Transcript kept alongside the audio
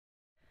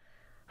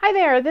Hi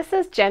there, this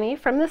is Jenny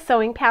from the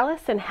Sewing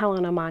Palace in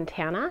Helena,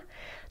 Montana.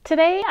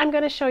 Today I'm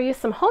going to show you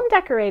some home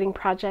decorating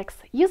projects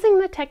using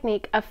the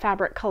technique of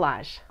fabric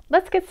collage.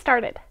 Let's get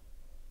started.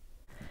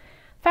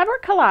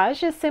 Fabric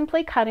collage is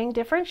simply cutting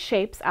different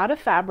shapes out of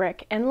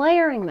fabric and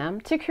layering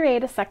them to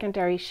create a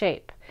secondary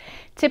shape.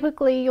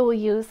 Typically you'll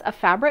use a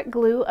fabric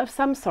glue of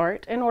some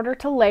sort in order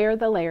to layer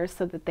the layers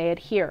so that they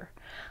adhere.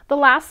 The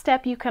last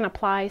step, you can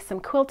apply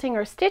some quilting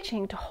or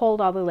stitching to hold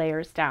all the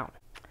layers down.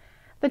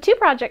 The two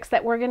projects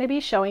that we're going to be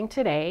showing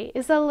today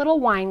is a little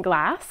wine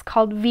glass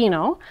called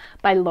Vino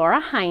by Laura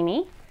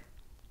Heine.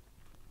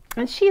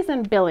 And she's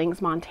in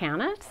Billings,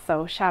 Montana,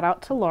 so shout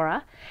out to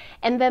Laura.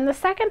 And then the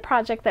second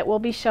project that we'll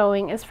be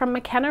showing is from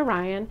McKenna,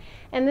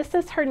 and this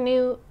is her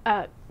new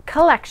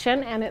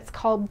collection, and it's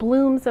called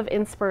Blooms of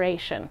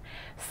Inspiration.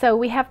 So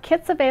we have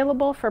kits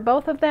available for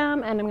both of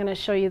them, and I'm going to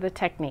show you the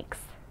techniques.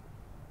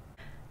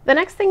 The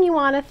next thing you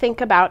want to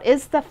think about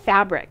is the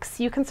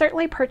fabrics. You can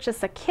certainly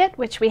purchase a kit,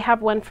 which we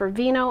have one for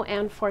Vino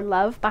and for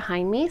Love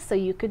behind me, so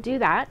you could do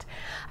that.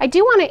 I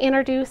do want to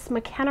introduce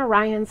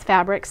McKenna's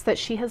fabrics that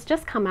she has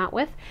just come out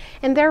with,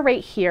 and they're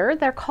right here.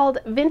 They're called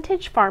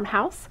Vintage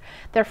Farmhouse.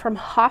 They're from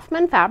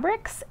Hoffman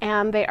Fabrics,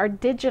 and they are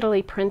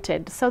digitally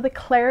printed, so the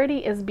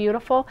clarity is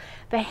beautiful.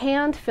 The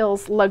hand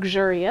feels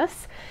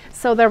luxurious,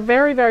 so they're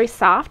very, very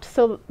soft.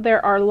 So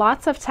there are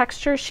lots of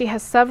textures. She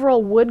has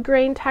several wood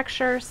grain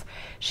textures.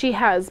 She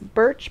has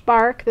birch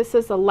bark. This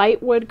is a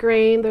light wood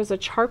grain. There's a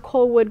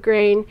charcoal wood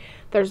grain.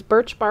 There's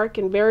birch bark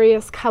in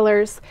various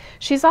colors.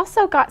 She's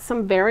also got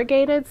some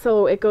variegated,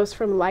 so it goes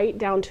from light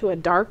down to a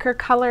darker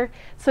color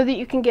so that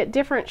you can get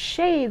different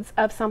shades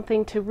of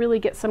something to really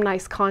get some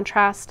nice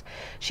contrast.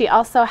 She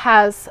also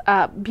has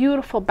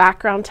beautiful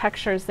background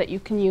textures that you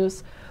can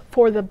use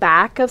for the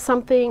back of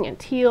something, and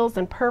teals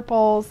and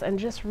purples and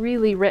just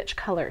really rich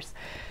colors.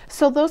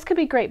 So those could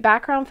be great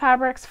background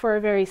fabrics for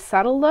a very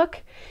subtle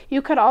look.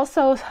 You could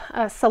also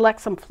select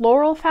some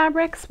floral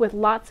fabrics with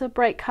lots of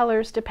bright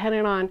colors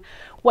depending on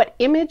what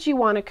image you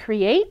want to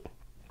create.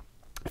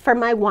 For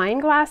my wine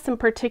glass in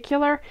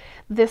particular,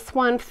 this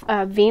one,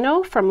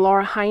 Vino from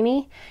Laura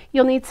Heine,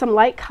 you'll need some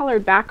light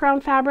colored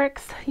background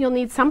fabrics. You'll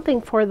need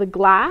something for the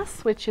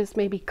glass, which is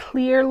maybe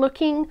clear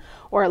looking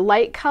or a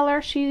light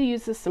color. She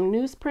uses some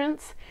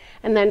newsprints.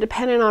 And then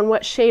depending on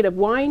what shade of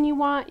wine you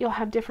want, you'll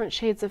have different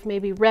shades of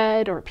maybe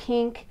red or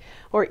pink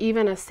or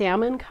even a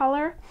salmon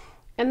color.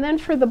 And then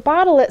for the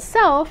bottle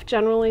itself,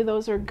 generally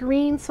those are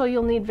green, so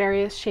you'll need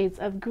various shades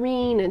of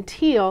green and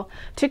teal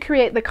to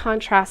create the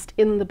contrast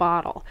in the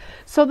bottle.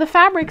 So the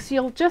fabrics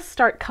you'll just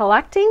start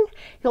collecting.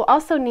 You'll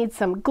also need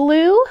some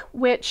glue,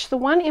 which the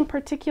one in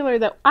particular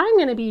that I'm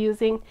going to be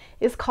using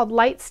is called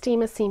Light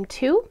Steam-A-Seam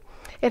 2.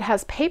 It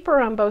has paper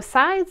on both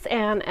sides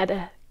and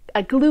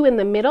a glue in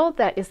the middle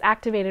that is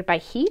activated by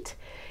heat.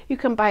 You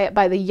can buy it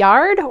by the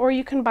yard or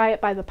you can buy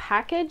it by the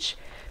package,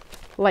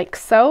 like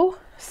so.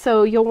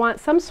 So you'll want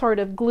some sort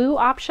of glue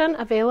option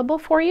available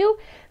for you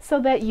so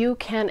that you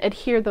can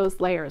adhere those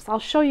layers. I'll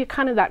show you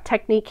kind of that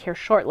technique here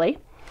shortly.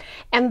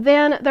 And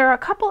then there are a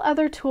couple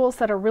other tools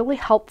that are really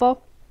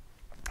helpful.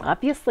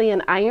 Obviously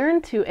an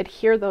iron to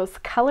adhere those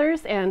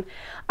colors and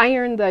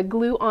iron the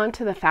glue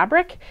onto the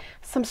fabric.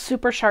 Some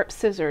super sharp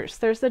scissors.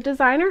 There's a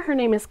designer, her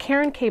name is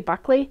Karen K.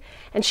 Buckley,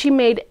 and she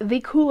made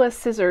the coolest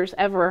scissors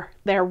ever.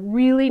 They're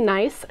really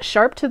nice,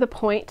 sharp to the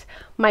point,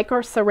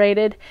 micro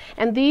serrated,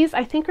 and these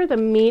I think are the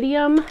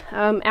medium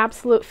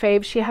absolute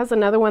fave. She has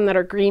another one that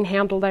are green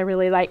handled I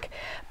really like,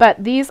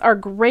 but these are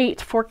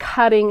great for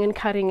cutting and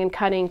cutting and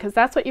cutting, because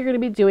that's what you're going to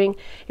be doing.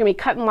 You're going to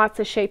be cutting lots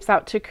of shapes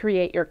out to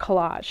create your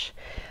collage.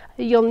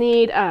 You'll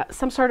need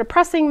some sort of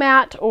pressing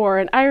mat or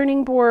an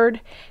ironing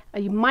board.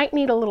 You might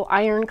need a little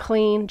iron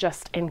clean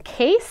just in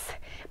case.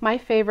 My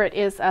favorite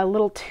is a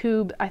little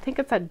tube. I think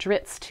it's a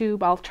Dritz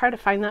tube. I'll try to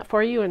find that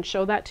for you and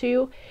show that to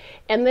you.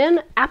 And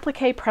then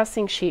applique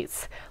pressing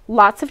sheets.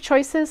 Lots of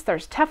choices.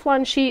 There's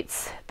Teflon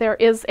sheets. There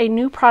is a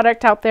new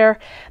product out there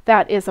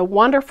that is a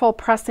wonderful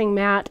pressing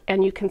mat,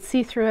 and you can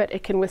see through it.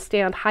 It can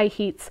withstand high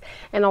heats,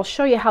 and I'll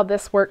show you how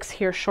this works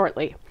here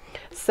shortly.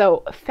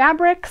 So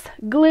fabrics,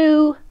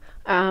 glue,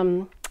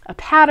 a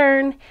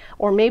pattern,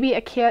 or maybe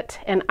a kit,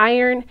 an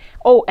iron.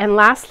 Oh, and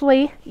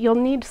lastly, you'll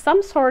need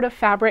some sort of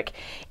fabric.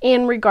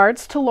 In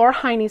regards to Laura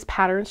Heine's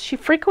patterns, she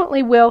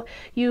frequently will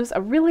use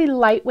a really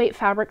lightweight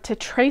fabric to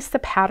trace the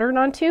pattern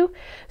onto.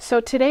 So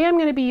today I'm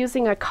going to be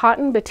using a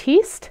cotton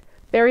batiste,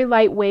 very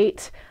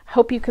lightweight.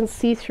 Hope you can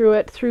see through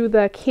it through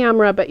the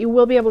camera, but you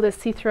will be able to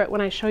see through it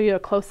when I show you a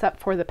close-up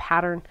for the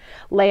pattern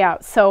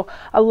layout. So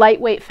a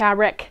lightweight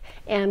fabric,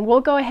 and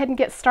we'll go ahead and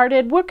get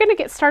started. We're going to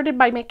get started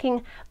by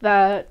making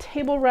the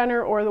table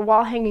runner or the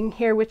wall hanging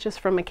here, which is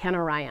from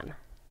McKenna.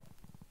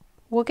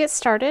 We'll get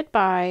started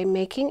by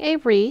making a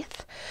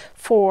wreath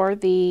for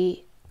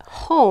the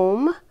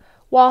home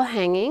wall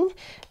hanging.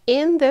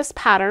 In this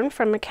pattern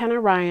from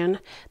McKenna,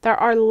 there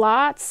are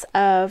lots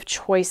of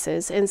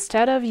choices.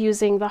 Instead of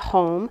using the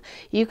home,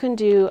 you can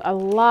do a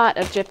lot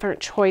of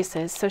different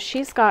choices. So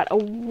she's got a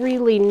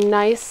really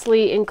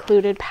nicely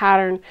included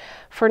pattern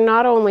for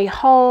not only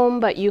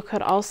home, but you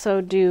could also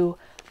do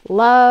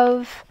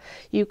love,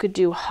 you could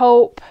do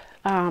hope,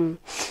 and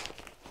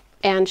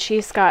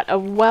she's got a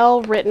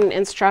well-written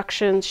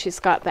instructions. She's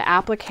got the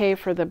applique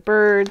for the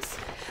birds.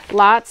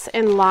 Lots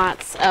and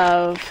lots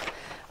of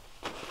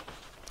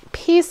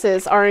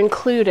pieces are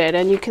included,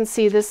 and you can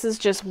see this is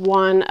just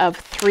one of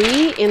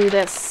 3 in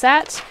this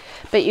set,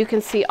 but you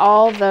can see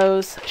all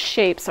those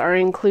shapes are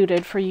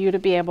included for you to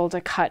be able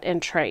to cut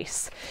and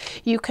trace.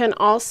 You can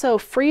also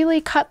freely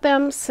cut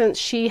them since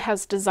she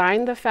has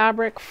designed the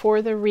fabric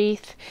for the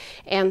wreath,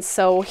 and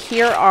so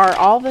here are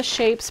all the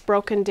shapes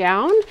broken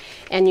down,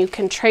 and you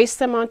can trace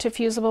them onto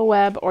fusible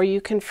web or you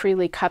can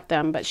freely cut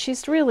them, but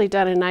she's really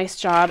done a nice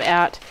job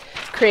at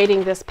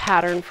creating this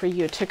pattern for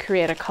you to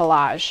create a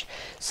collage.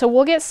 So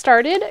we'll get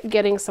started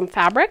getting some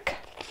fabric.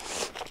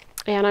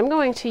 And I'm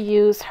going to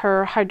use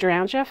her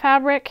hydrangea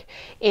fabric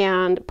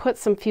and put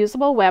some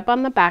fusible web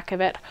on the back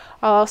of it.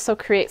 I'll also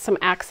create some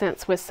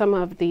accents with some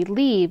of the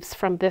leaves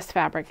from this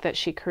fabric that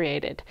she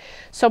created.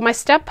 So my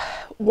step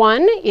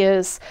 1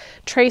 is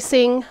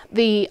tracing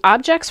the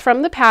objects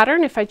from the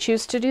pattern, if I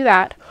choose to do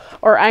that,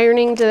 or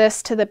ironing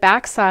this to the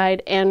back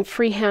side and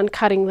freehand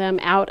cutting them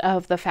out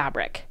of the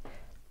fabric.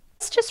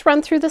 Let's just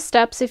run through the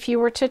steps if you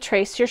were to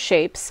trace your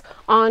shapes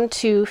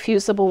onto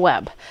fusible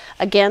web.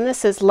 Again,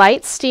 this is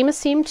light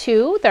Steam-A-Seam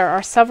 2. There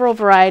are several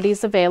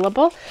varieties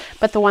available,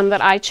 but the one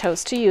that I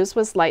chose to use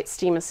was light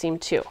Steam-A-Seam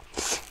 2.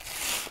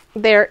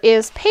 There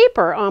is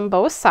paper on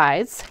both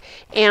sides,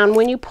 and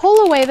when you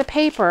pull away the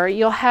paper,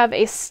 you'll have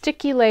a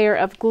sticky layer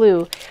of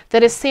glue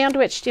that is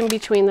sandwiched in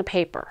between the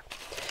paper.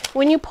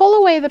 When you pull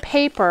away the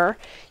paper,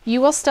 you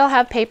will still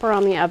have paper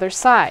on the other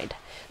side.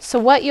 So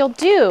what you'll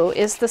do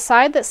is the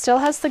side that still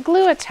has the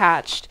glue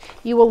attached,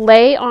 you will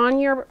lay on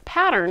your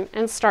pattern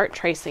and start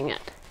tracing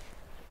it.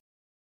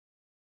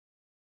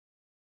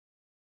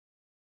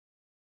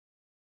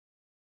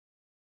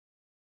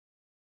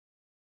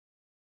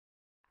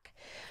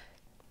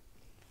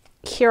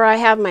 Here I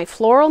have my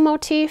floral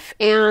motif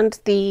and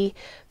the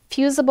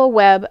fusible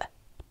web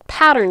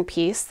pattern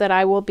piece that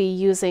I will be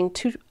using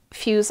to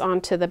fuse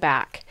onto the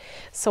back.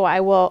 So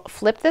I will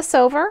flip this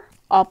over.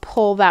 I'll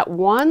pull that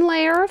one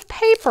layer of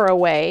paper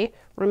away.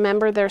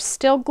 Remember, there's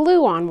still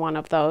glue on one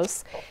of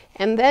those.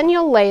 And then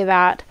you'll lay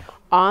that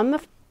on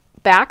the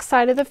back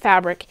side of the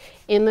fabric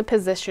in the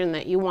position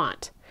that you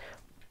want.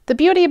 The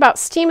beauty about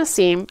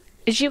Steam-A-Seam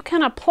is you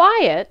can apply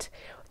it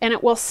and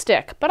it will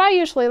stick. But I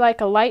usually like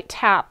a light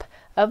tap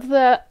of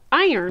the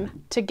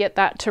iron to get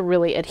that to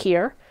really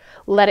adhere.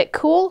 Let it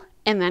cool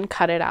and then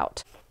cut it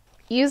out.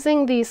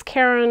 Using these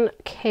Karen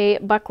K.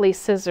 Buckley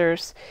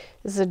scissors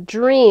is a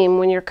dream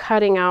when you're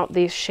cutting out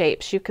these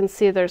shapes. You can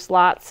see there's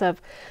lots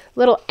of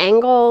little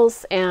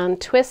angles and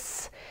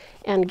twists,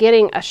 and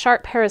getting a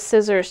sharp pair of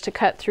scissors to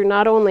cut through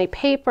not only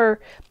paper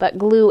but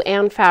glue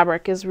and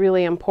fabric is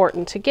really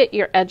important to get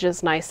your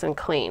edges nice and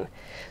clean.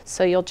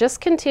 So you'll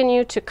just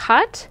continue to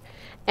cut,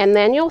 and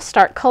then you'll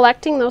start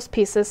collecting those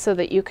pieces so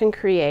that you can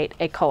create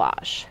a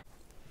collage.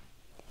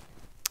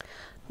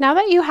 Now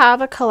that you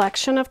have a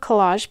collection of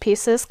collage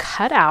pieces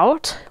cut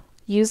out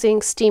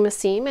using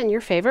Steam-A-Seam and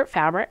your favorite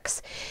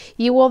fabrics,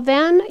 you will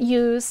then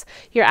use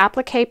your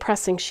applique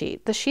pressing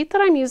sheet. The sheet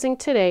that I'm using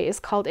today is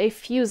called a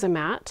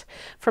Fusimat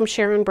from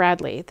Sharon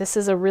Bradley. This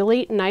is a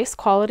really nice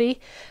quality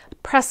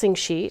pressing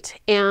sheet,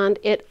 and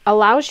it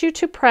allows you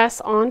to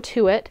press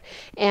onto it,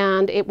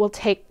 and it will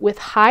take with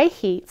high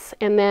heats,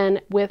 and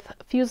then with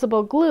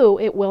fusible glue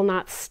it will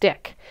not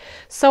stick.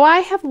 So I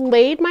have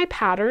laid my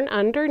pattern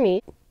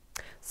underneath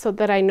so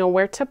that I know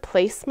where to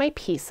place my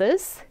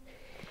pieces.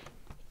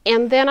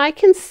 And then I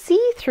can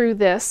see through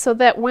this so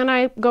that when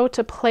I go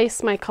to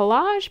place my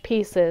collage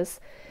pieces,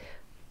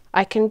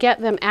 I can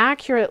get them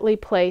accurately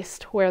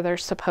placed where they're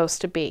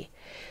supposed to be.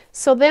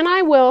 So then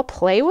I will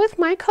play with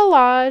my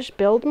collage,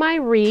 build my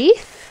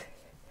wreath,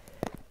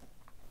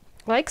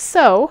 like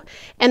so.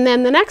 And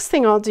then the next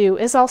thing I'll do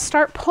is I'll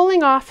start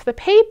pulling off the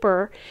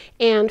paper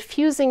and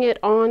fusing it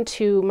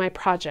onto my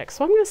project.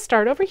 So I'm going to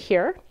start over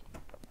here.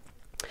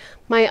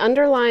 My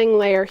underlying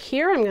layer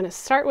here, I'm going to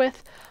start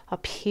with, I'll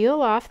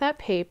peel off that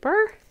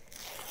paper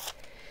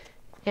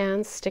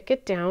and stick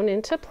it down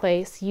into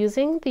place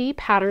using the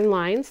pattern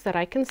lines that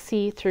I can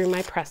see through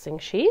my pressing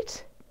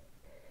sheet.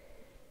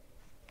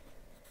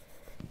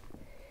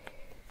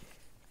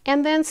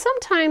 And then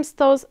sometimes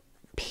those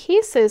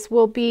pieces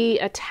will be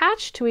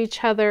attached to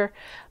each other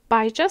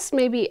by just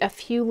maybe a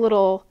few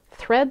little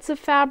threads of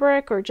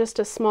fabric or just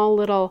a small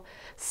little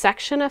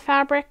section of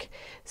fabric.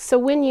 So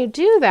when you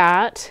do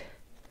that,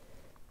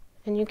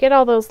 and you get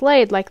all those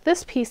laid, like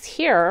this piece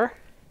here,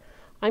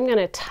 I'm going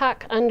to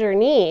tuck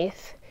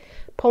underneath,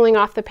 pulling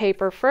off the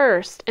paper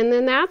first, and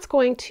then that's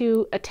going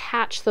to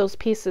attach those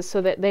pieces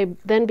so that they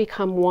then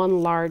become one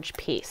large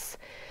piece.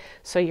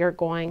 So you're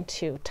going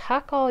to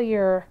tuck all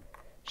your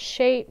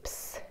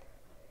shapes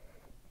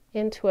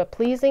into a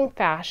pleasing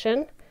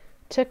fashion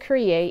to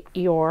create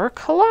your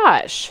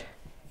collage.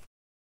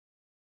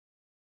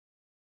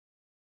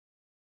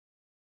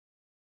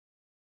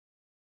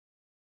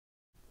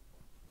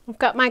 I've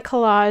got my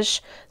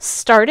collage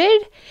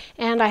started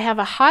and I have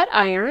a hot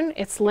iron.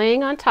 It's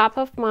laying on top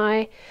of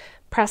my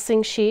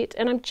pressing sheet,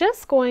 and I'm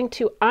just going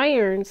to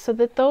iron so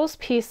that those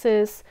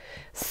pieces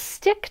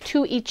stick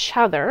to each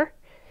other,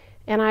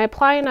 and I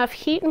apply enough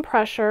heat and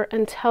pressure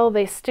until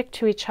they stick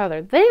to each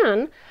other.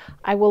 Then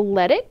I will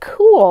let it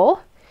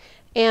cool,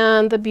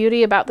 and the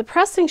beauty about the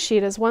pressing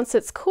sheet is once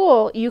it's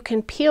cool, you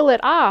can peel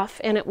it off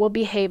and it will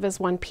behave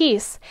as one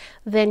piece.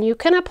 Then you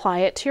can apply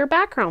it to your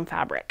background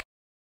fabric.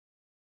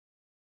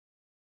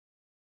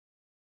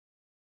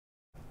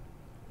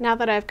 Now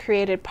that I've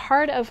created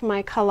part of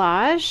my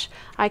collage,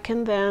 I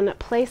can then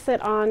place it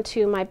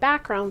onto my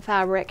background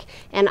fabric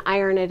and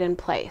iron it in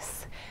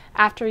place.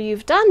 After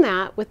you've done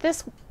that, with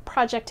this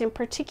project in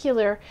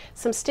particular,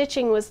 some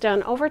stitching was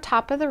done over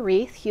top of the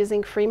wreath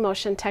using free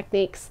motion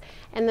techniques,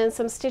 and then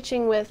some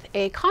stitching with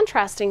a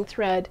contrasting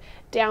thread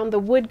down the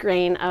wood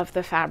grain of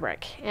the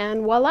fabric.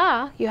 And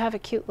voila, you have a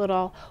cute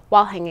little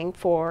wall hanging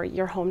for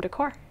your home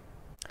decor.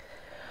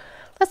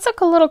 Let's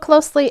look a little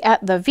closely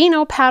at the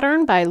Vino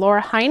pattern by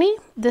Heine.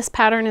 This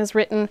pattern is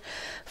written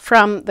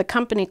from the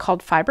company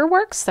called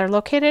Fiberworks. They're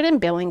located in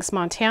Billings,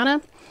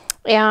 Montana.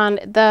 And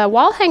the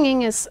wall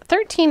hanging is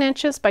 13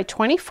 inches by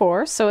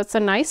 24, so it's a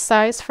nice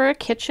size for a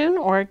kitchen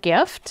or a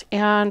gift,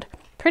 and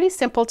pretty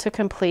simple to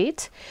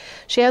complete.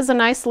 She has a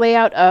nice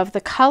layout of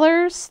the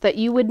colors that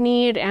you would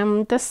need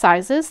and the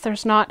sizes.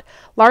 There's not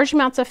large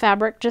amounts of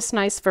fabric, just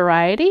nice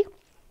variety.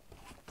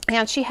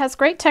 And she has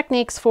great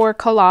techniques for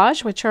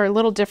collage, which are a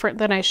little different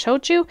than I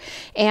showed you,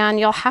 and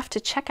you'll have to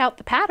check out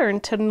the pattern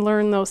to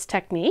learn those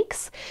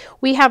techniques.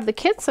 We have the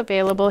kits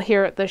available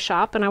here at the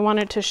shop, and I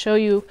wanted to show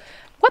you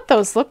what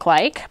those look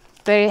like.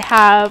 They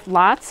have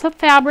lots of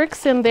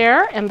fabrics in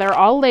there, and they're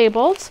all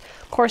labeled.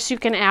 Of course, you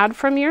can add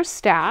from your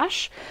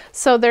stash.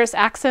 So there's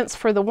accents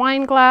for the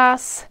wine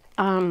glass,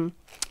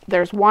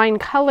 there's wine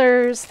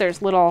colors,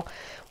 there's little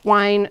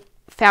wine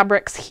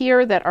fabrics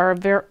here that are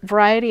a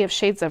variety of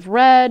shades of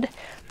red.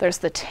 There's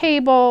the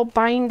table,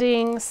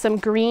 binding, some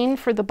green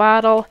for the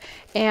bottle,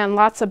 and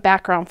lots of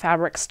background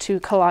fabrics to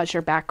collage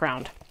your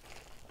background.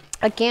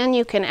 Again,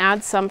 you can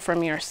add some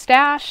from your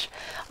stash.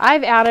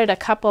 I've added a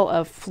couple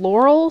of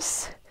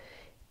florals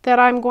that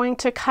I'm going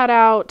to cut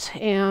out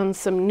and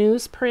some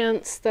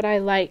newsprints that I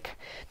like,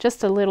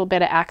 just a little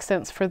bit of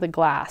accents for the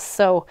glass.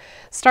 So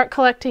start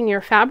collecting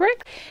your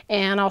fabric,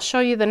 and I'll show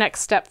you the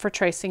next step for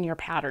tracing your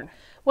pattern.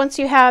 Once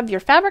you have your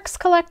fabrics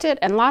collected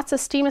and lots of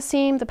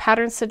steam-a-seam, the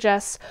pattern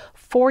suggests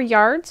 4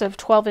 yards of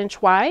 12-inch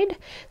wide,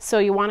 so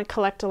you want to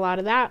collect a lot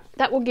of that.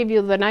 That will give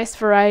you the nice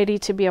variety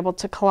to be able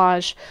to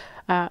collage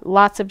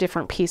lots of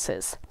different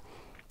pieces.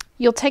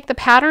 You'll take the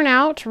pattern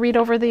out, read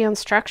over the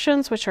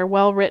instructions, which are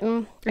well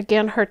written.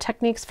 Again, her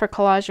techniques for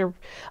collage are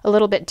a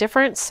little bit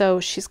different, so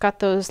she's got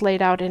those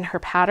laid out in her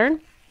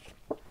pattern.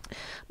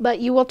 But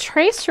you will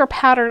trace your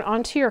pattern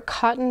onto your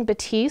cotton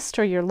batiste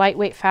or your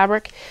lightweight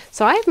fabric.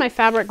 So I have my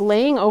fabric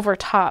laying over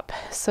top,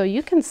 so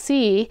you can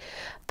see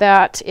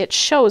that it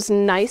shows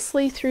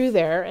nicely through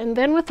there. And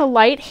then with a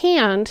light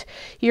hand,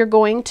 you're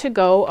going to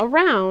go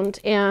around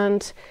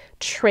and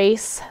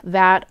trace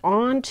that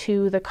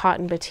onto the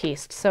cotton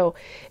batiste. So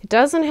it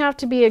doesn't have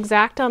to be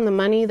exact on the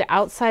money. The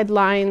outside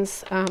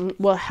lines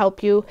will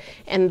help you.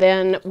 And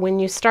then when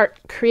you start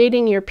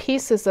creating your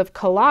pieces of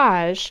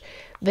collage,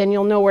 then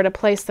you'll know where to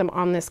place them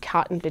on this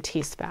cotton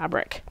batiste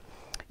fabric.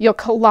 You'll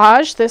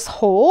collage this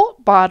whole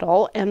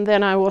bottle, and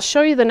then I will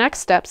show you the next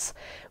steps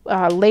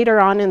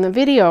later on in the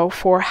video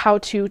for how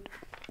to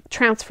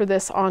transfer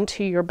this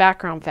onto your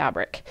background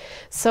fabric.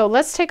 So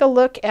let's take a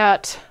look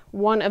at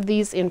one of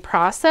these in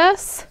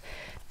process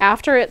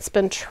after it's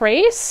been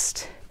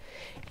traced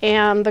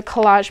and the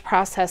collage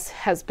process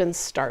has been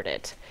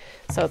started.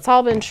 So it's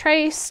all been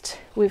traced.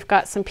 We've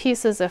got some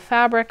pieces of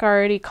fabric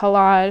already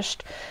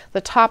collaged,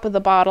 the top of the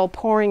bottle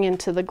pouring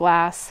into the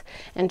glass,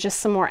 and just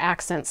some more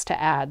accents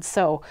to add.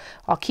 So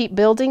I'll keep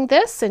building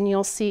this and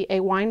you'll see a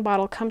wine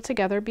bottle come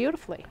together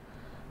beautifully.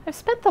 I've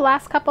spent the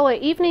last couple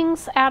of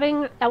evenings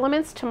adding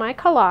elements to my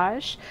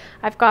collage.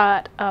 I've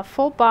got a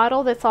full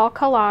bottle that's all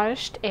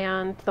collaged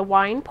and the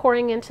wine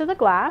pouring into the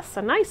glass,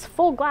 a nice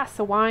full glass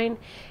of wine,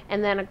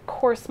 and then of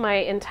course my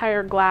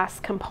entire glass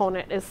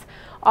component is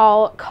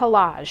all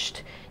collaged.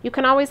 You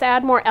can always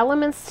add more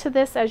elements to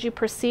this as you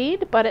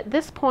proceed, but at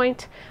this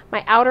point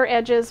my outer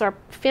edges are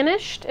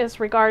finished as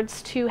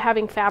regards to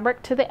having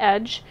fabric to the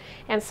edge,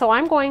 and so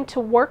I'm going to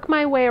work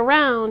my way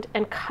around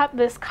and cut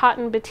this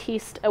cotton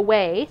batiste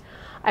away.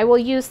 I will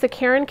use the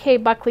Karen K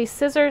Buckley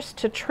scissors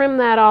to trim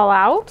that all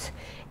out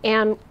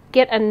and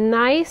get a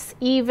nice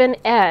even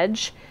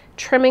edge,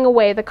 trimming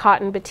away the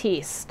cotton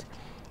batiste.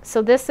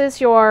 So this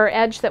is your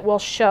edge that will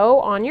show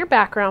on your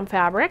background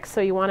fabric, so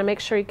you want to make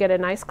sure you get a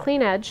nice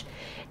clean edge.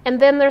 And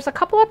then there's a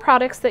couple of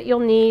products that you'll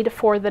need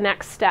for the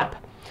next step.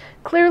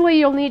 Clearly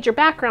you'll need your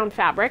background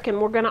fabric, and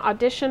we're going to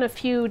audition a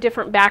few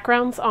different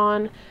backgrounds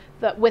on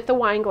with the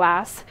wine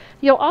glass.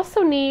 You'll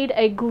also need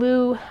a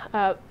glue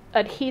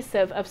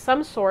adhesive of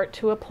some sort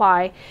to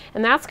apply,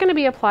 and that's going to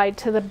be applied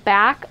to the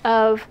back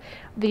of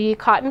the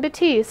cotton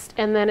batiste,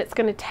 and then it's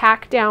going to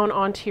tack down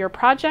onto your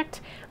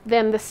project.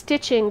 Then the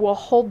stitching will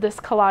hold this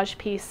collage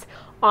piece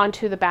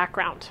onto the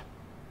background.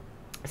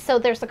 So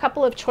there's a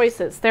couple of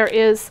choices. There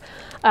is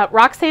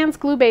Roxanne's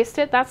Glue Based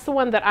It. That's the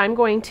one that I'm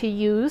going to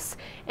use,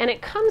 and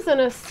it comes in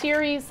a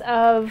series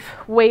of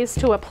ways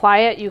to apply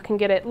it. You can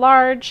get it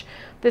large.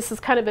 This is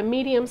kind of a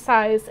medium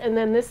size, and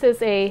then this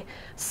is a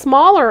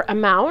smaller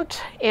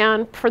amount,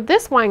 and for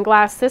this wine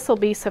glass this will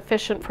be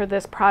sufficient for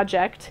this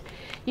project.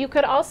 You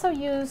could also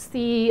use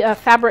the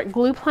fabric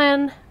glue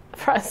pen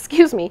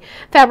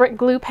fabric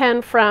glue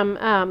pen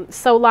from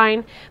Sew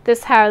Line.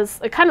 This has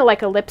kind of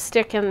like a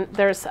lipstick, and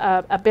there's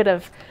a bit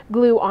of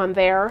glue on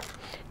there.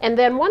 And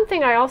then one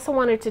thing I also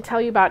wanted to tell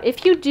you about,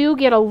 if you do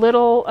get a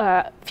little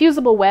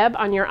fusible web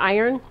on your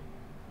iron,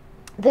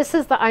 this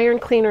is the iron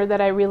cleaner that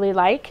I really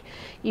like.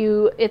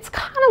 It's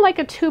kind of like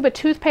a tube of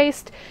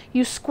toothpaste.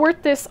 You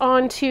squirt this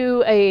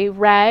onto a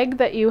rag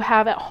that you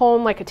have at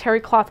home, like a terry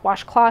cloth,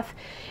 washcloth,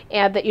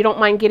 and that you don't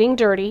mind getting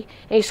dirty.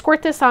 And you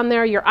squirt this on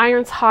there, your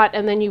iron's hot,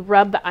 and then you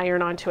rub the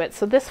iron onto it.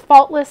 So this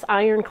faultless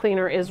iron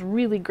cleaner is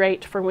really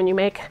great for when you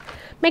make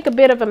a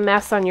bit of a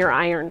mess on your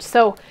iron.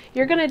 So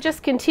you're going to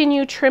just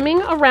continue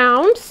trimming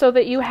around so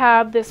that you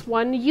have this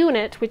one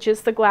unit, which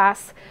is the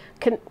glass,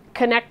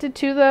 connected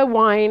to the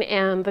wine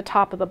and the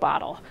top of the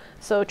bottle.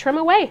 So trim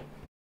away.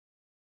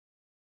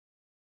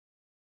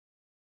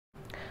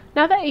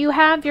 Now that you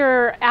have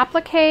your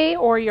applique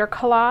or your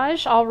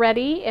collage all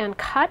ready and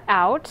cut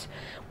out,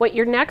 what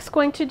you're next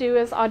going to do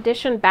is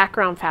audition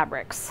background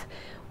fabrics.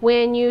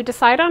 When you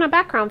decide on a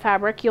background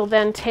fabric, you'll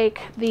then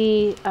take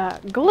the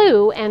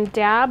glue and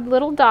dab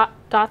little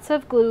dots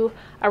of glue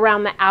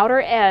around the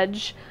outer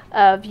edge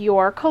of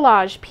your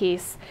collage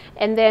piece,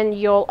 and then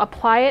you'll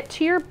apply it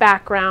to your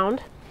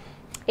background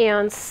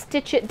and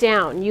stitch it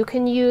down. You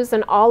can use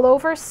an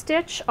all-over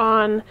stitch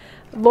on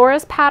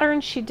Laura's pattern.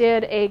 She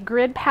did a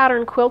grid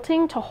pattern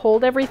quilting to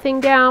hold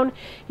everything down.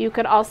 You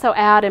could also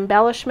add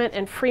embellishment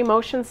and free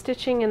motion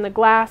stitching in the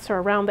glass or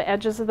around the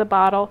edges of the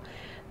bottle.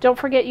 Don't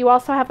forget, you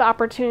also have the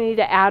opportunity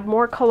to add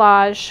more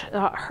collage.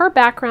 Her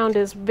background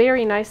is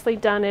very nicely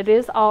done. It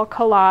is all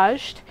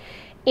collaged.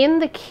 In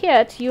the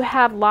kit, you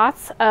have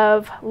lots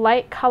of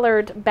light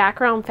colored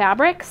background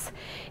fabrics,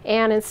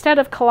 and instead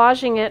of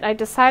collaging it, I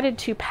decided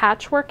to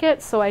patchwork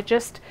it. So I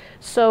just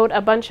sewed a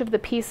bunch of the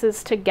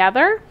pieces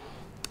together,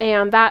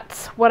 and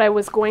that's what I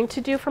was going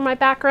to do for my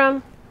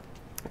background.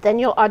 Then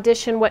you'll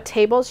audition what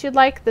tables you'd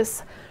like.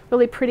 This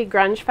really pretty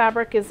grunge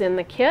fabric is in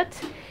the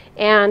kit,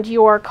 and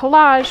your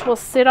collage will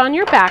sit on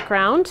your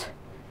background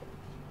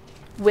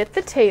with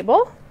the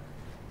table,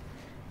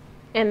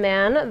 and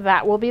then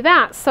that will be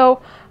that.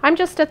 So I'm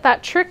just at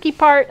that tricky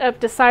part of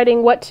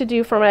deciding what to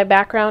do for my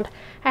background.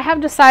 I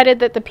have decided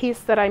that the piece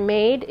that I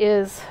made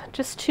is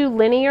just too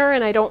linear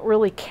and I don't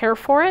really care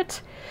for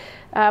it.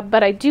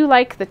 But I do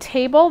like the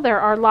table.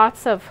 There are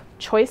lots of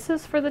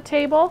choices for the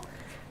table.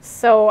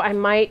 So I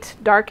might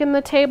darken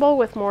the table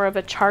with more of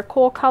a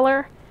charcoal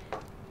color.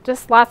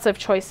 Just lots of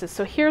choices.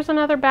 So here's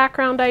another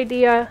background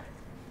idea.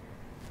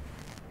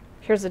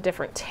 Here's a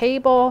different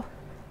table.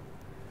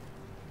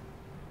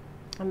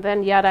 And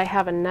then yet I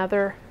have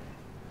another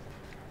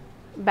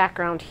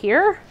background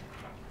here.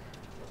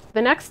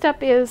 The next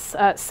step is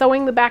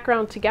sewing the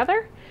background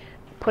together,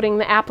 putting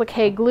the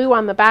applique glue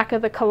on the back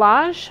of the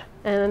collage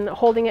and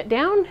holding it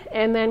down,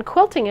 and then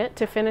quilting it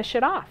to finish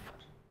it off.